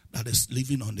destroyed, that is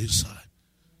living on the inside.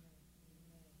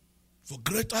 For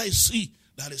greater is he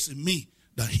that is in me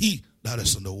than he that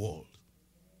is in the world.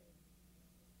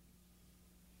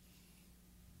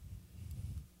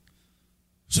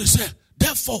 So he said,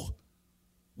 therefore,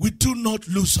 we do not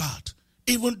lose heart.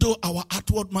 Even though our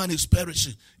outward man is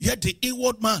perishing, yet the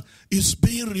inward man is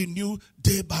being renewed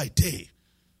day by day.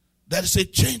 There is a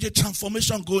change, a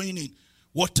transformation going in.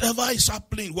 Whatever is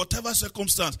happening, whatever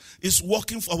circumstance is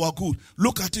working for our good.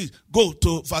 Look at it. Go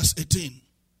to verse 18.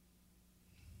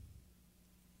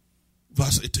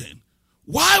 Verse 18.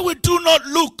 Why we do not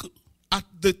look at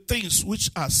the things which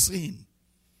are seen,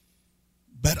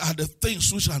 but at the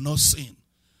things which are not seen.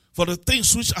 For the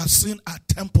things which are seen are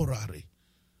temporary.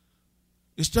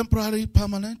 Is temporary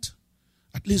permanent?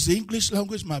 At least the English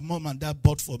language my mom and dad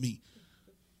bought for me.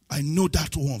 I know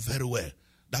that one very well.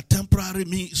 That temporary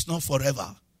means it's not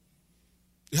forever.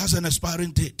 It has an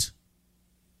expiring date.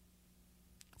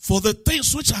 For the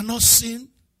things which are not seen,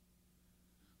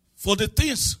 for the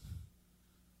things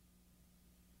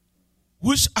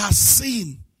which are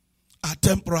seen are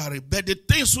temporary, but the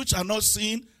things which are not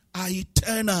seen are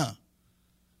eternal.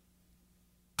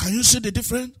 Can you see the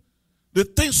difference? The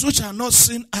things which are not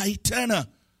seen are eternal.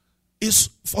 It's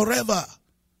forever.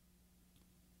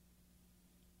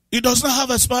 It does not have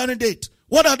an expiring date.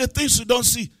 What are the things you don't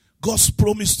see? God's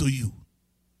promise to you.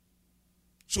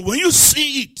 So when you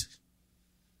see it,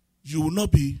 you will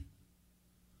not be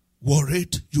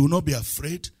worried. You will not be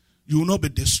afraid. You will not be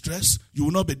distressed. You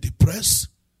will not be depressed.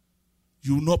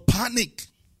 You will not panic.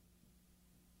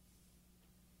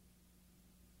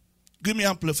 Give me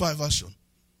Amplified version.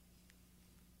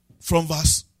 From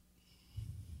verse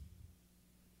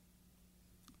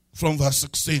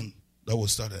 16 that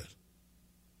was started.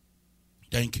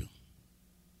 Thank you.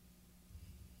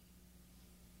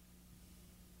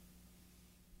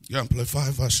 The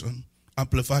Amplified version,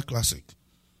 Amplified Classic,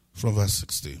 from verse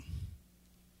 16.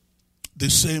 The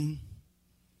same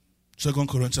 2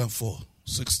 Corinthians 4,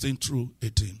 16 through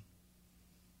 18.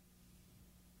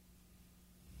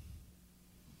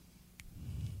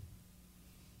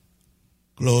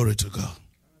 Glory to God.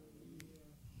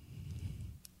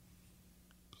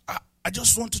 I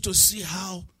just wanted to see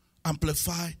how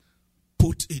Amplify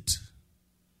put it.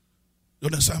 You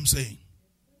understand what I'm saying?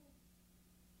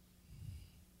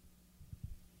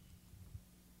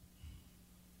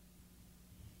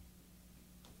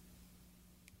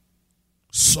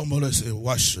 Somebody say,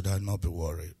 why should I not be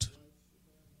worried?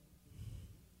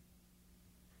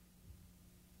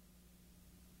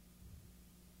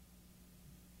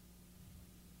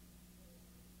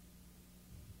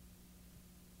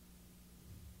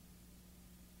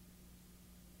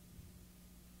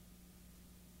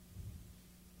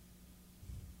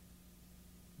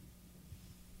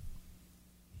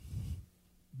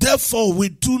 Therefore, we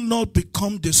do not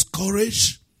become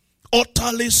discouraged,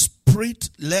 utterly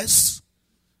spiritless,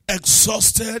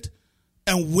 exhausted,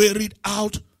 and wearied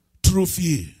out through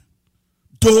fear.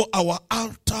 Though our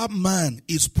outer man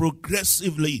is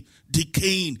progressively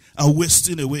decaying and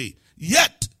wasting away,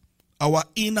 yet our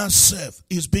inner self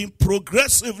is being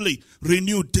progressively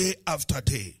renewed day after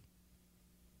day.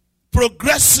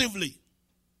 Progressively.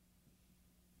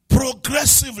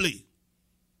 Progressively.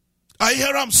 I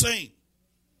hear I'm saying.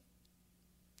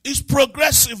 It's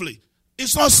progressively.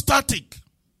 It's not static.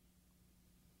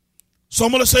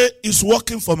 Somebody say, it's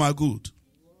working for my good.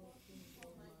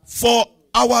 For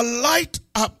our light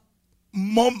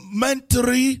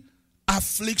momentary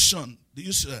affliction. Do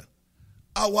you see that?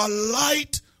 Our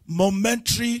light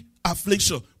momentary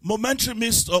affliction. Momentary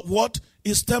means what?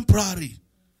 Is temporary.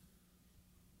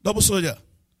 Double soldier.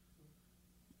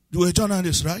 You were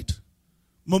journalist, right?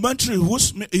 Momentary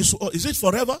is it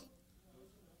forever?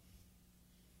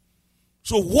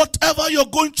 So whatever you're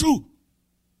going through,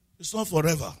 it's not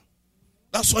forever.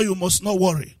 That's why you must not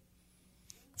worry.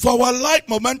 For our light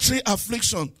momentary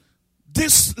affliction,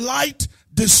 this light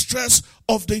distress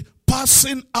of the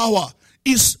passing hour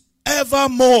is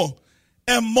evermore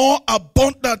and more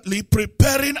abundantly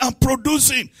preparing and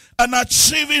producing and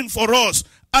achieving for us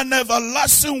an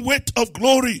everlasting weight of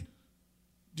glory.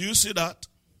 Do you see that?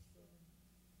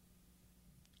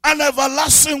 An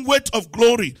everlasting weight of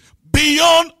glory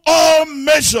beyond all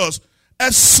measures,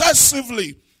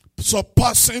 excessively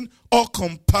surpassing all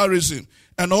comparison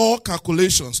and all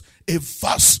calculations, a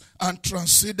vast and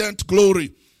transcendent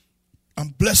glory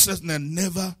and blessedness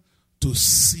never to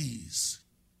cease.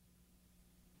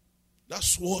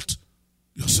 That's what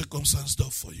your circumstance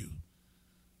does for you.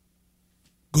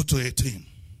 Go to 18.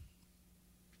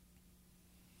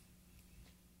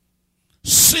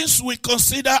 Since we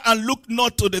consider and look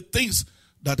not to the things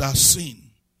that are seen,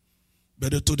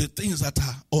 but to the things that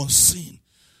are unseen.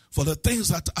 For the things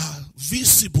that are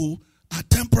visible are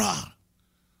temporal,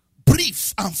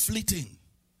 brief and fleeting.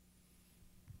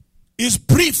 It's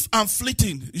brief and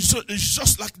fleeting. It's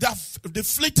just like that. The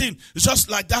fleeting is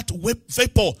just like that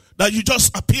vapor that you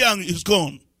just appear and is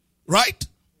gone. Right?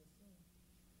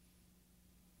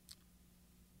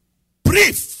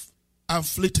 Brief and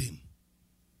fleeting.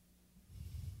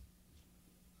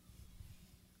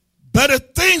 But the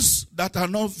things that are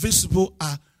not visible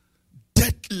are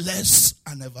deathless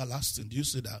and everlasting. Do you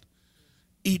see that?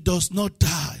 It does not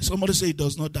die. Somebody say it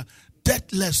does not die.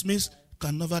 Deathless means it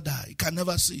can never die. It can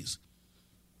never cease.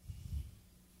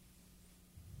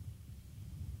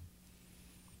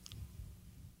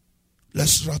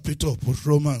 Let's wrap it up with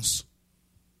Romans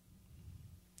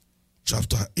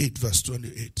chapter 8 verse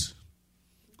 28.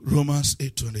 Romans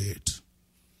 8:28.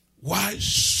 Why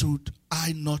should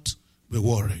I not be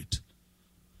worried?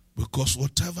 Because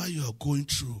whatever you are going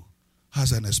through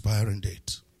has an expiring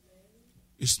date.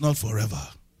 It's not forever.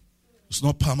 It's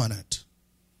not permanent.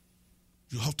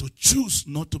 You have to choose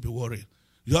not to be worried.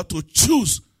 You have to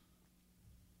choose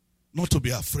not to be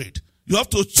afraid. You have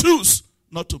to choose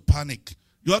not to panic.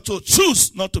 You have to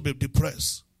choose not to be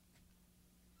depressed.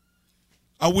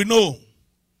 And we know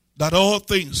that all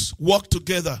things work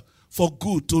together for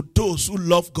good to those who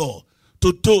love God,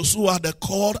 to those who are the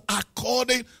called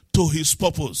according to his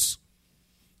purpose.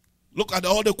 Look at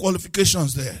all the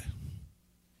qualifications there.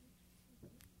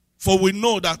 For we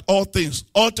know that all things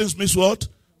means what?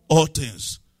 All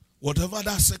things. Whatever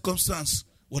that circumstance,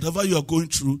 whatever you are going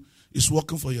through is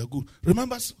working for your good.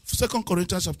 Remember 2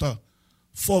 Corinthians chapter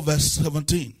 4 verse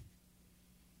 17.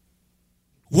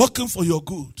 Working for your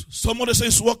good. Somebody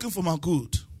says working for my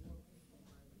good.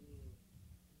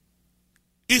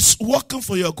 It's working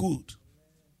for your good.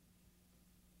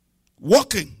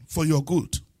 Working for your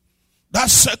good. That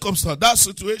circumstance, that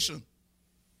situation.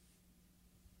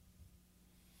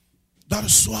 That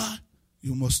is why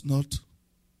you must not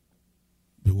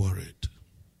be worried.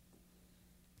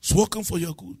 It's working for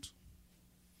your good.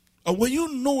 And when you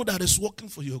know that it's working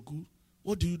for your good,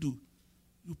 what do?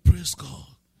 You praise God.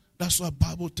 That's what the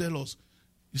Bible tells us.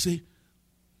 You say,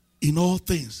 in all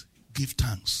things, give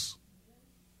thanks.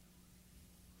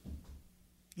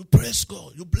 You praise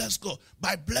God. You bless God.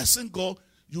 By blessing God,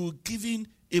 you're giving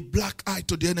a black eye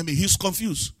to the enemy. He's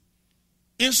confused.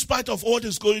 In spite of what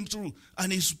he's going through,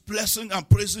 and he's blessing and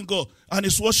praising God, and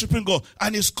he's worshiping God,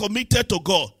 and he's committed to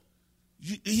God,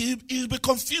 he'll be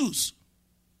confused.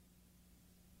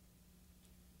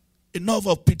 Enough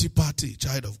of pity party,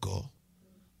 child of God.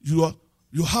 You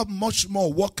have much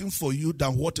more working for you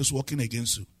than what is working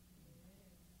against you.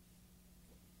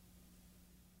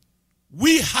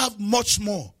 We have much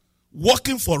more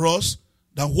working for us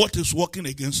than what is working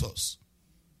against us.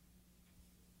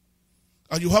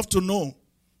 And you have to know,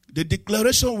 the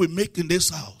declaration we make in this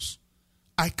house,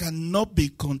 I cannot be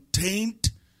contained,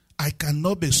 I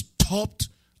cannot be stopped,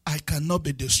 I cannot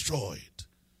be destroyed.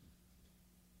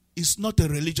 It's not a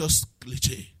religious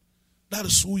cliche. That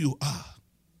is who you are.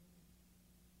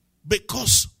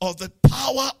 Because of the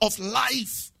power of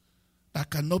life that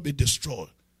cannot be destroyed.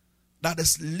 That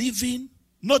is living,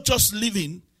 not just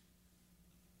living,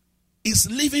 is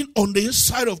living on the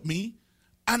inside of me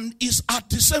and is at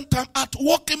the same time at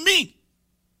work in me.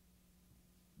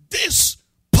 This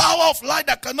power of life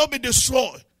that cannot be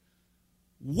destroyed,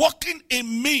 working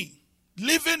in me,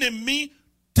 living in me,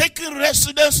 taking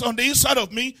residence on the inside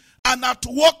of me, and at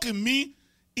work in me,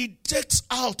 it takes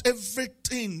out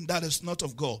everything that is not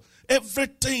of God.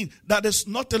 Everything that is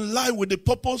not in line with the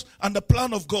purpose and the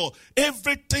plan of God.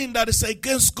 Everything that is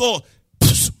against God,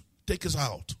 take it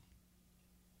out.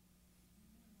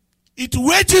 It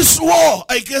wages war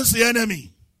against the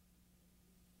enemy.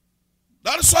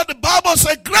 That is why the Bible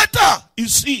says, greater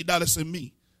is he that is in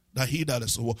me than he that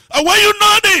is in the world. And when you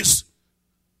know this,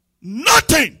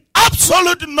 nothing,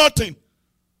 absolutely nothing,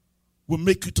 will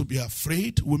make you to be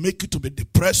afraid, will make you to be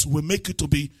depressed, will make you to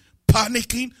be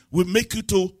panicking, will make you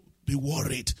to be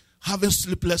worried, having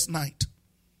sleepless night.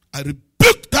 I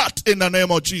rebuke that in the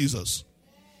name of Jesus.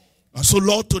 And so,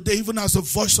 Lord, today, even as the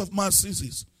voice of man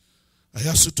ceases, I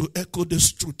ask you to echo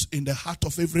this truth in the heart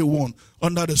of everyone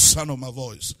under the sound of my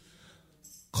voice.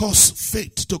 Cause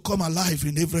faith to come alive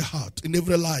in every heart, in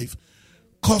every life.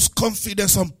 Cause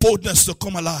confidence and boldness to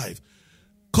come alive.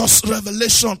 Cause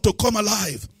revelation to come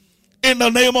alive. In the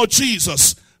name of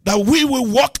Jesus, that we will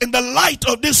walk in the light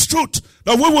of this truth,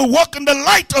 that we will walk in the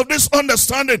light of this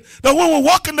understanding, that we will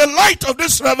walk in the light of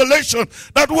this revelation,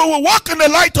 that we will walk in the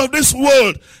light of this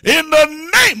world, in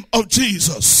the name of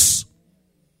Jesus.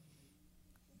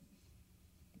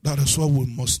 That is why we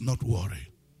must not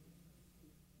worry.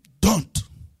 Don't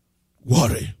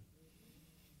worry,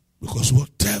 because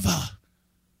whatever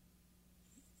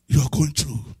you are going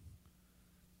through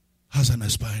has an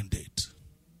expiring date.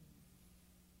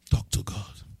 Talk to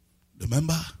God.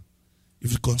 Remember,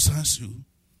 if it concerns you,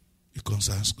 it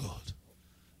concerns God.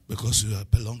 Because you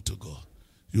belong to God.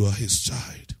 You are his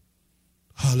child.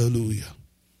 Hallelujah.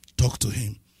 Talk to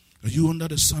him. Are you under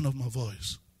the sound of my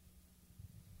voice?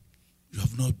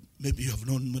 Maybe you have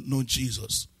known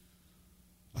Jesus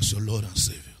as your Lord and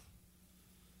Savior.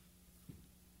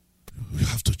 You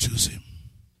have to choose him.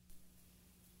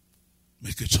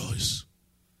 Make a choice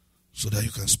so that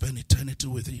you can spend eternity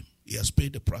with him. He has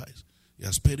paid the price. He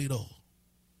has paid it all.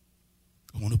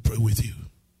 I want to pray with you.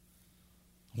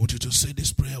 I want you to say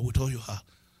this prayer with all your heart.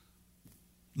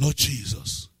 Lord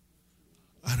Jesus,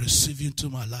 I receive you into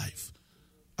my life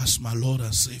as my Lord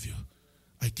and Savior.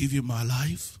 I give you my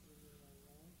life.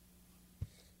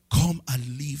 Come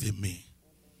and live in me.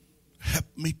 Help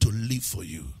me to live for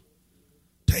you.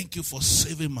 Thank you for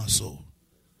saving my soul.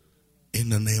 In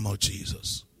the name of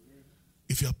Jesus.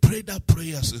 If you have prayed that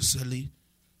prayer sincerely,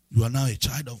 you are now a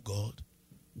child of God.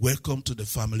 Welcome to the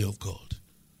family of God.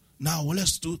 Now,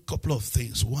 let's do a couple of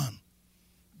things. One,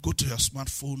 go to your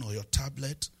smartphone or your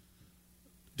tablet,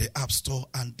 the App Store,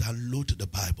 and download the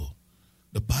Bible.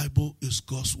 The Bible is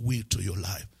God's will to your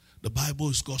life. The Bible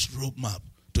is God's roadmap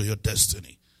to your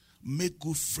destiny. Make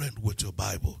good friend with your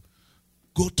Bible.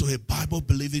 Go to a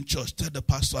Bible-believing church. Tell the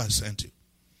pastor I sent you.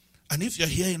 And if you're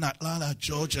here in Atlanta,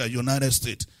 Georgia, United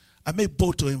States, I may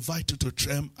bold to invite you to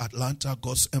TREM Atlanta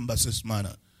God's Embassy's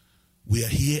Manor. We are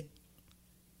here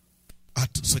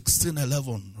at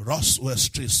 1611 Roswell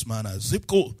Street, Manor, zip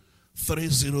code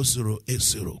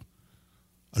 30080.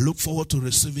 I look forward to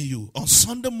receiving you on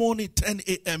Sunday morning, 10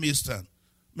 a.m. Eastern.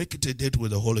 Make it a date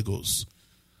with the Holy Ghost.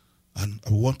 And I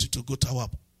want you to go to our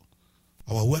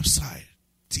website,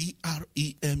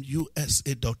 tremusa.org,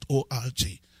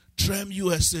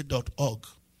 tremusa.org.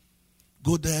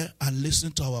 Go there and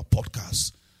listen to our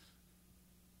podcast.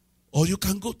 Or you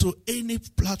can go to any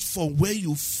platform where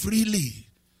you freely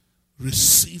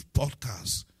receive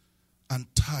podcasts and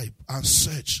type and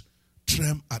search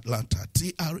TREM Atlanta,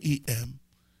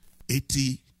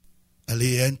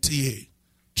 TREM-ATLANTA,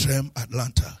 TREM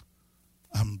Atlanta,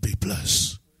 and be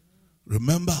blessed.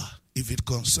 Remember, if it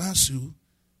concerns you,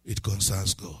 it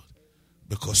concerns God,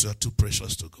 because you are too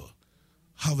precious to God.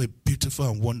 Have a beautiful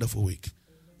and wonderful week.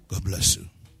 God bless you.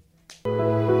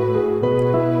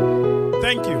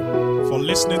 Thank you for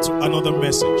listening to another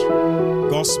message.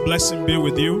 God's blessing be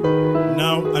with you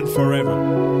now and forever.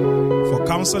 For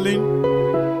counseling,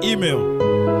 email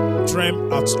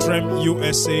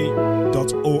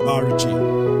trem@tremusa.org.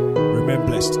 Remain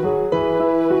blessed.